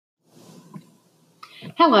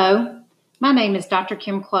Hello, my name is Dr.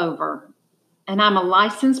 Kim Clover, and I'm a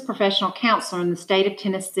licensed professional counselor in the state of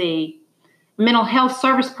Tennessee, a mental health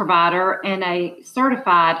service provider, and a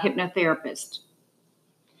certified hypnotherapist.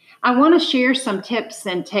 I want to share some tips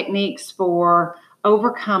and techniques for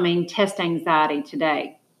overcoming test anxiety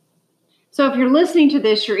today. So if you're listening to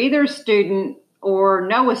this, you're either a student or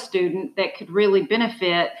know a student that could really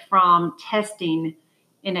benefit from testing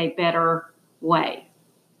in a better way.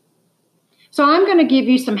 So I'm going to give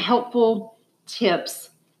you some helpful tips,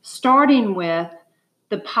 starting with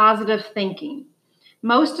the positive thinking.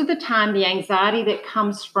 Most of the time, the anxiety that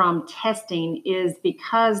comes from testing is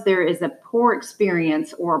because there is a poor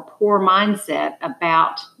experience or a poor mindset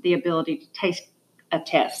about the ability to take a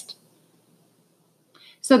test.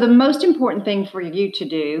 So the most important thing for you to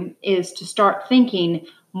do is to start thinking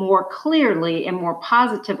more clearly and more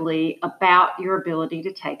positively about your ability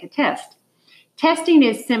to take a test. Testing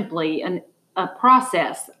is simply a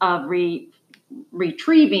process of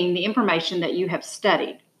retrieving the information that you have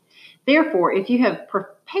studied. Therefore, if you have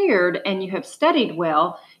prepared and you have studied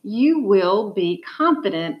well, you will be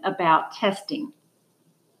confident about testing.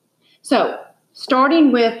 So,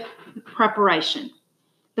 starting with preparation.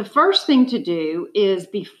 The first thing to do is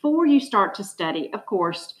before you start to study, of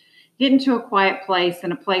course, get into a quiet place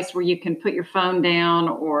and a place where you can put your phone down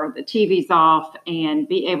or the TV's off and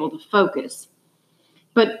be able to focus.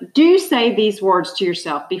 But do say these words to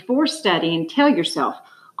yourself before studying. Tell yourself,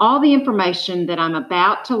 all the information that I'm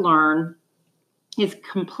about to learn is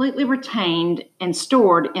completely retained and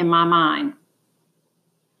stored in my mind.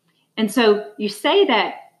 And so you say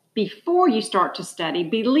that before you start to study,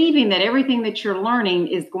 believing that everything that you're learning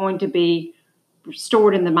is going to be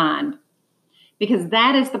stored in the mind, because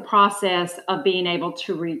that is the process of being able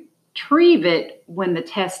to retrieve it when the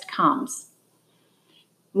test comes.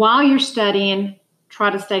 While you're studying, try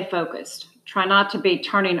to stay focused. Try not to be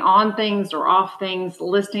turning on things or off things,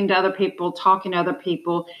 listening to other people, talking to other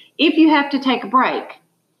people. If you have to take a break,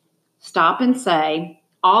 stop and say,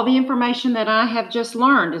 all the information that I have just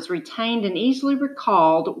learned is retained and easily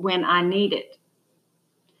recalled when I need it.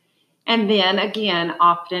 And then again,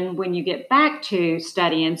 often when you get back to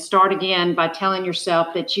studying, start again by telling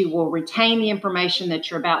yourself that you will retain the information that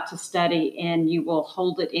you're about to study and you will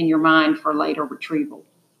hold it in your mind for later retrieval.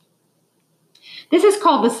 This is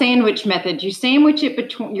called the sandwich method. You sandwich it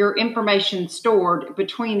between your information stored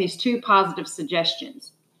between these two positive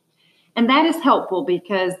suggestions. And that is helpful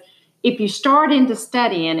because if you start into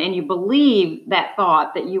studying and you believe that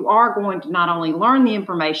thought that you are going to not only learn the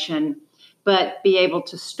information, but be able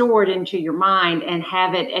to store it into your mind and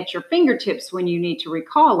have it at your fingertips when you need to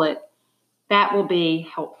recall it, that will be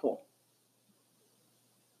helpful.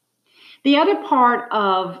 The other part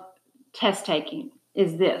of test taking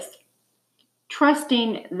is this: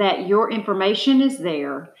 trusting that your information is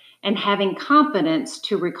there and having confidence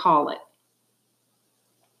to recall it.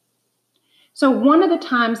 So one of the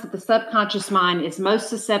times that the subconscious mind is most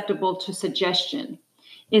susceptible to suggestion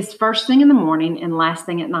is first thing in the morning and last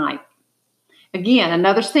thing at night. Again,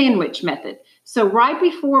 another sandwich method. So right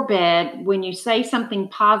before bed, when you say something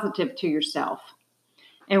positive to yourself,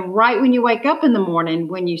 and right when you wake up in the morning,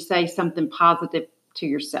 when you say something positive to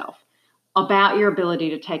yourself about your ability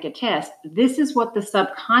to take a test, this is what the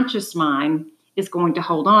subconscious mind is going to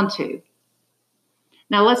hold on to.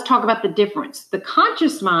 Now let's talk about the difference. The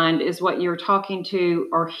conscious mind is what you're talking to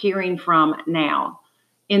or hearing from now.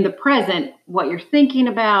 In the present, what you're thinking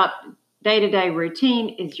about, day-to-day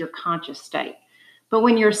routine, is your conscious state. But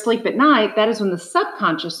when you're asleep at night, that is when the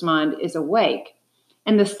subconscious mind is awake.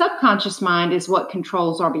 And the subconscious mind is what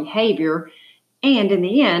controls our behavior and, in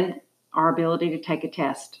the end, our ability to take a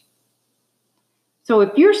test. So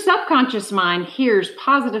if your subconscious mind hears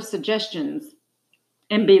positive suggestions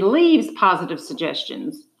and believes positive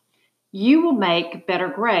suggestions, you will make better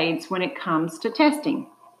grades when it comes to testing.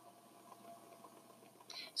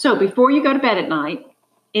 So before you go to bed at night,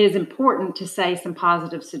 it is important to say some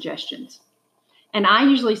positive suggestions. And I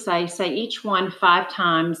usually say each one 5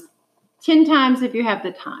 times, 10 times if you have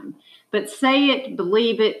the time. But say it,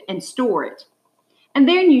 believe it, and store it. And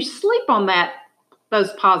then you sleep on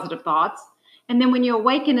those positive thoughts. And then when you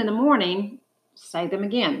awaken in the morning, say them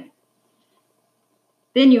again.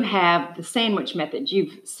 Then you have the sandwich method.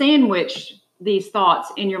 You've sandwiched these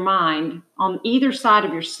thoughts in your mind on either side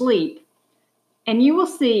of your sleep, and you will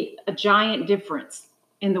see a giant difference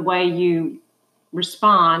in the way you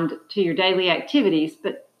respond to your daily activities,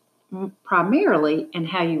 but primarily in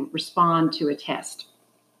how you respond to a test.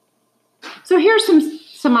 So here's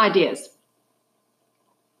some ideas.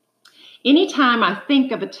 Anytime I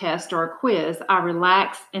think of a test or a quiz, I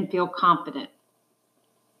relax and feel confident.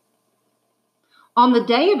 On the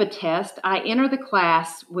day of a test, I enter the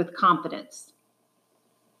class with confidence.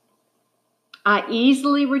 I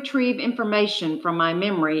easily retrieve information from my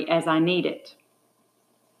memory as I need it.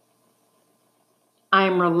 I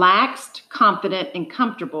am relaxed, confident, and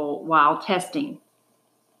comfortable while testing.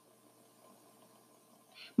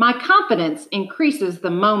 My confidence increases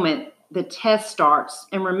the moment the test starts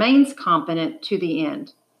and remains confident to the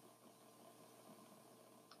end.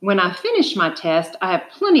 When I finish my test, I have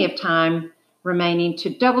plenty of time remaining to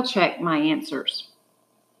double-check my answers.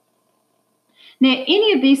 Now,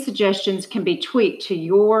 any of these suggestions can be tweaked to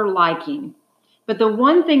your liking, but the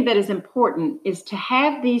one thing that is important is to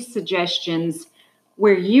have these suggestions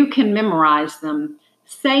where you can memorize them,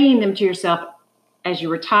 saying them to yourself as you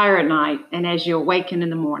retire at night and as you awaken in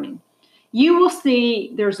the morning. You will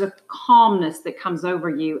see there's a calmness that comes over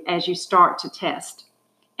you as you start to test,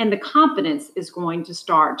 and the confidence is going to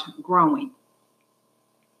start growing.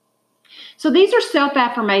 So these are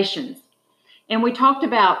self-affirmations, and we talked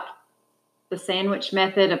about the sandwich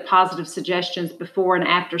method of positive suggestions before and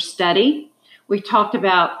after study. We talked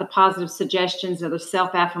about the positive suggestions or the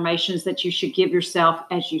self-affirmations that you should give yourself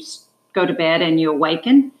as you go to bed and you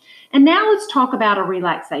awaken. And now let's talk about a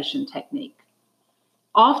relaxation technique.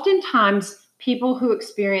 Oftentimes, people who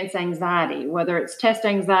experience anxiety, whether it's test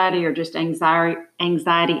anxiety or just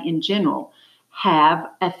anxiety in general, have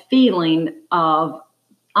a feeling of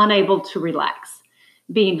unable to relax,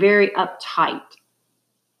 being very uptight.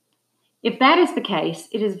 If that is the case,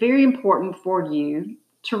 it is very important for you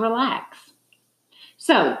to relax.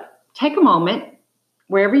 So take a moment,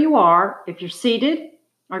 wherever you are, if you're seated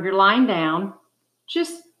or if you're lying down,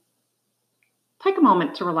 just take a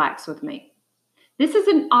moment to relax with me. This is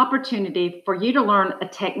an opportunity for you to learn a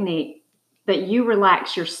technique that you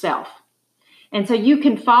relax yourself. And so you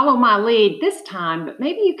can follow my lead this time, but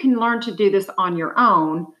maybe you can learn to do this on your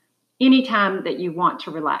own anytime that you want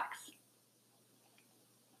to relax.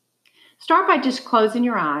 Start by just closing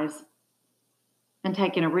your eyes and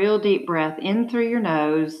taking a real deep breath in through your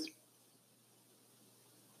nose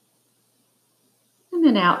and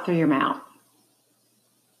then out through your mouth.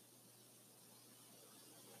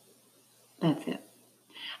 That's it.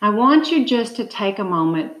 I want you just to take a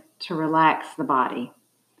moment to relax the body.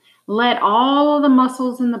 Let all of the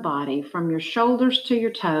muscles in the body, from your shoulders to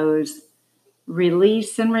your toes,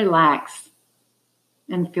 release and relax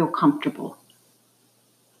and feel comfortable.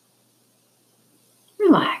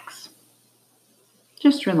 Relax.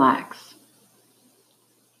 Just relax.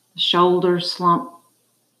 The shoulders slump.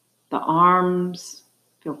 The arms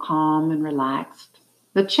feel calm and relaxed.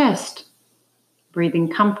 The chest, breathing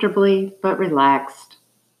comfortably but relaxed.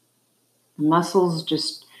 The muscles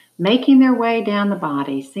just making their way down the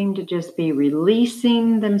body seem to just be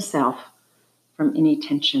releasing themselves from any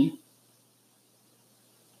tension.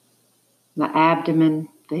 The abdomen,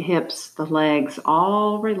 the hips, the legs,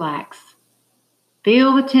 all relax.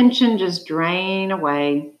 Feel the tension just drain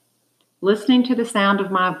away. Listening to the sound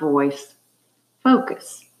of my voice,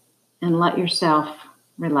 focus and let yourself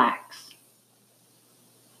relax.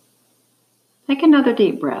 Take another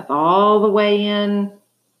deep breath all the way in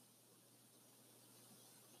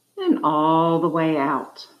and all the way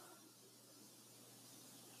out.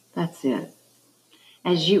 That's it.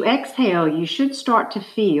 As you exhale, you should start to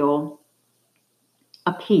feel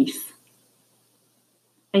a peace,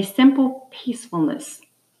 a simple peacefulness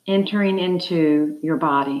entering into your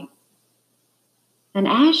body. And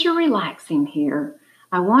as you're relaxing here,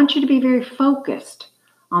 I want you to be very focused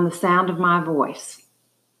on the sound of my voice.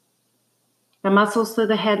 The muscles through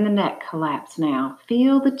the head and the neck collapse now.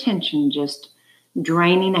 Feel the tension just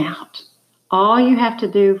draining out. All you have to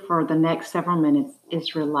do for the next several minutes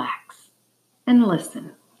is relax and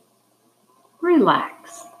listen.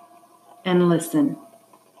 Relax and listen.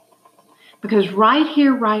 Because right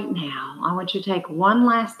here, right now, I want you to take one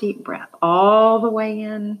last deep breath all the way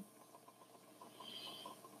in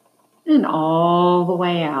and all the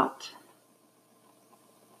way out.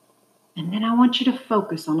 And then I want you to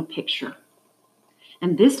focus on a picture.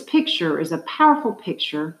 And this picture is a powerful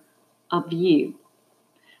picture of you.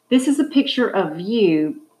 This is a picture of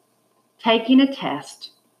you taking a test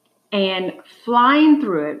and flying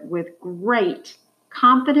through it with great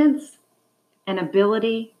confidence and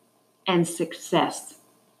ability and success.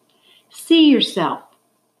 See yourself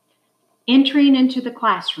entering into the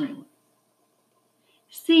classroom.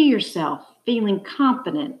 See yourself feeling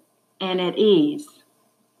confident and at ease.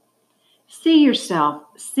 See yourself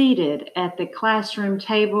seated at the classroom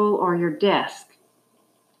table or your desk,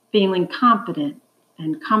 feeling confident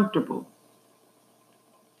and comfortable.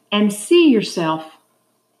 And see yourself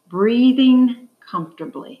breathing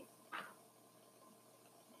comfortably.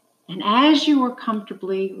 And as you are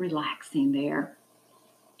comfortably relaxing there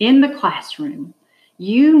in the classroom,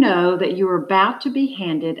 you know that you're about to be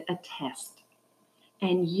handed a test.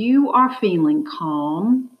 And you are feeling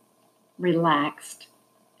calm, relaxed,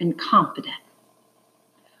 and confident.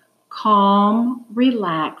 Calm,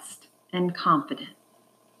 relaxed, and confident.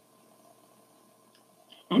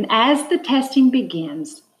 And as the testing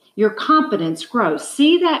begins, your confidence grows.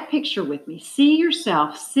 See that picture with me. See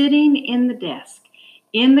yourself sitting in the desk,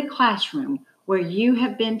 in the classroom where you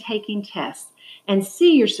have been taking tests, and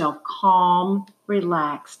see yourself calm,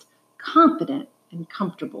 relaxed, confident, and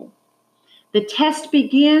comfortable. The test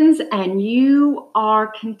begins and you are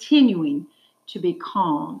continuing to be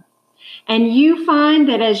calm. And you find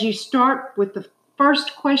that as you start with the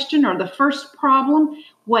first question or the first problem,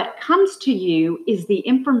 what comes to you is the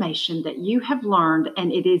information that you have learned,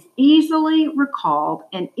 and it is easily recalled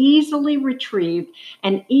and easily retrieved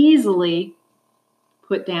and easily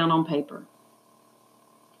put down on paper.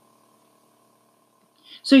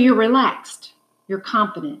 So you're relaxed, you're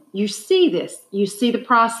confident, you see this, you see the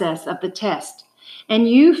process of the test, and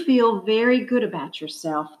you feel very good about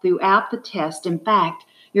yourself throughout the test. In fact,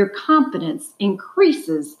 your confidence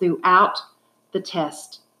increases throughout the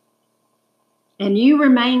test. And you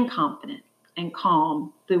remain confident and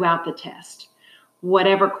calm throughout the test.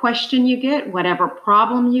 Whatever question you get, whatever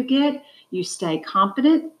problem you get, you stay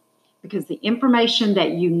confident because the information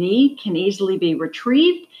that you need can easily be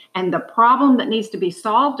retrieved, and the problem that needs to be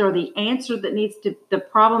solved, or the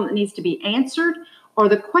problem that needs to be answered, or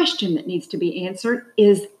the question that needs to be answered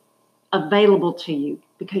is available to you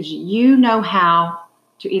because you know how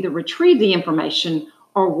to either retrieve the information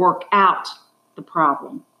or work out the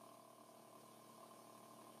problem.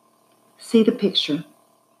 See the picture,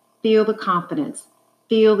 feel the confidence,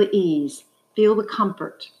 feel the ease, feel the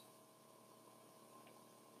comfort.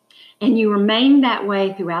 And you remain that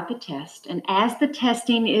way throughout the test. And as the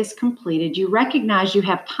testing is completed, you recognize you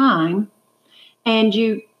have time and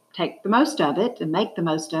you take the most of it and make the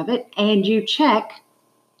most of it, and you check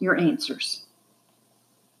your answers.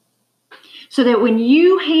 So that when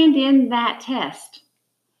you hand in that test,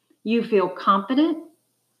 you feel confident,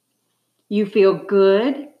 you feel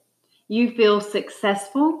good, you feel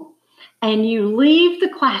successful, and you leave the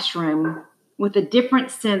classroom with a different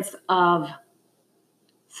sense of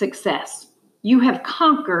success. You have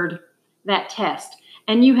conquered that test,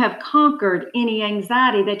 and you have conquered any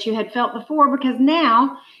anxiety that you had felt before, because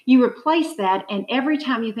now you replace that, and every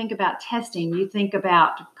time you think about testing, you think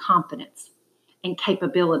about confidence and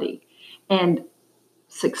capability and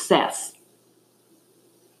success.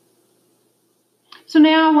 So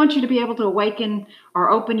now I want you to be able to awaken or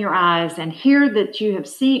open your eyes and hear that you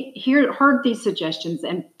have heard these suggestions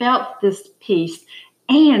and felt this peace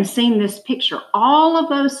and seen this picture. All of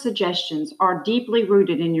those suggestions are deeply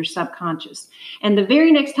rooted in your subconscious. And the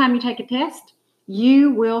very next time you take a test,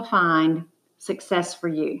 you will find success for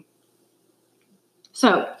you.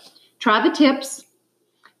 So try the tips,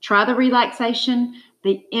 try the relaxation,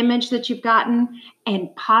 the image that you've gotten,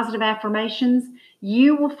 and positive affirmations.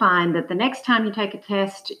 You will find that the next time you take a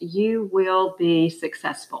test, you will be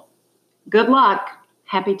successful. Good luck.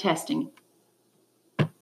 Happy testing.